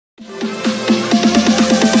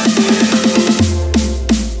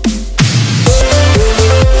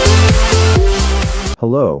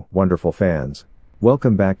Hello, wonderful fans.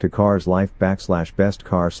 Welcome back to Cars Life /Best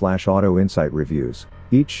Car /Auto Insight Reviews.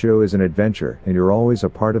 Each show is an adventure, and you're always a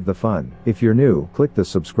part of the fun. If you're new, click the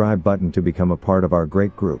subscribe button to become a part of our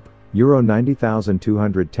great group. Euro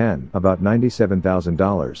 90,210, about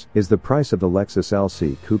 $97,000, is the price of the Lexus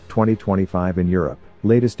LC Coupe 2025 in Europe.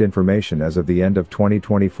 Latest information as of the end of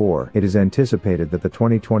 2024, it is anticipated that the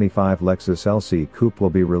 2025 Lexus LC Coupe will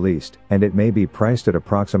be released, and it may be priced at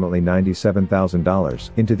approximately $97,000.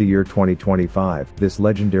 Into the year 2025, this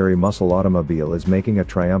legendary muscle automobile is making a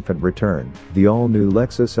triumphant return. The all-new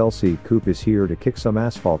Lexus LC Coupe is here to kick some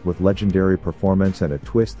asphalt with legendary performance and a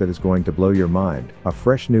twist that is going to blow your mind. A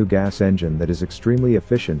fresh new gas engine that is extremely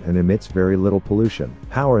efficient and emits very little pollution.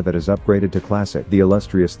 Power that is upgraded to classic. The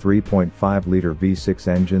illustrious 3.5-liter V6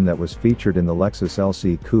 engine that was featured in the Lexus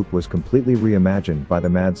LC Coupe was completely reimagined by the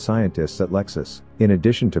mad scientists at Lexus. In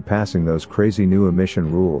addition to passing those crazy new emission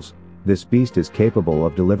rules, this beast is capable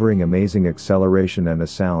of delivering amazing acceleration and a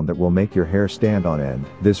sound that will make your hair stand on end.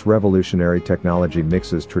 This revolutionary technology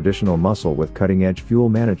mixes traditional muscle with cutting-edge fuel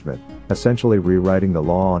management, essentially rewriting the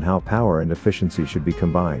law on how power and efficiency should be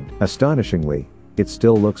combined. Astonishingly, it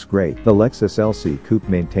still looks great. The Lexus LC Coupe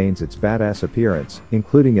maintains its badass appearance,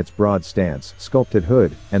 including its broad stance, sculpted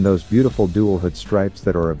hood, and those beautiful dual hood stripes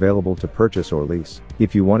that are available to purchase or lease.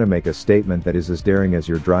 If you want to make a statement that is as daring as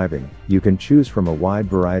your driving, you can choose from a wide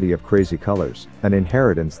variety of crazy colors, an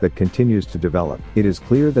inheritance that continues to develop. It is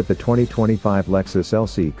clear that the 2025 Lexus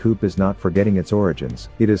LC Coupe is not forgetting its origins.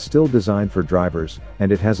 It is still designed for drivers,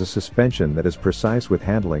 and it has a suspension that is precise with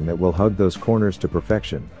handling that will hug those corners to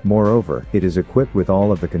perfection. Moreover, it is equipped with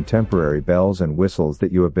all of the contemporary bells and whistles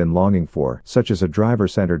that you have been longing for, such as a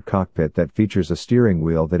driver-centered cockpit that features a steering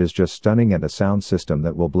wheel that is just stunning and a sound system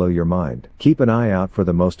that will blow your mind. Keep an eye out for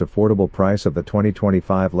the most affordable price of the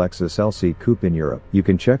 2025 Lexus LC Coupe in Europe. You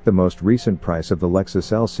can check the most recent price of the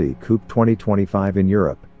Lexus LC Coupe 2025 in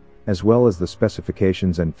Europe, as well as the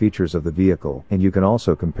specifications and features of the vehicle, and you can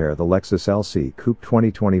also compare the Lexus LC Coupe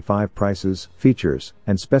 2025 prices, features,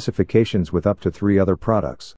 and specifications with up to 3 other products.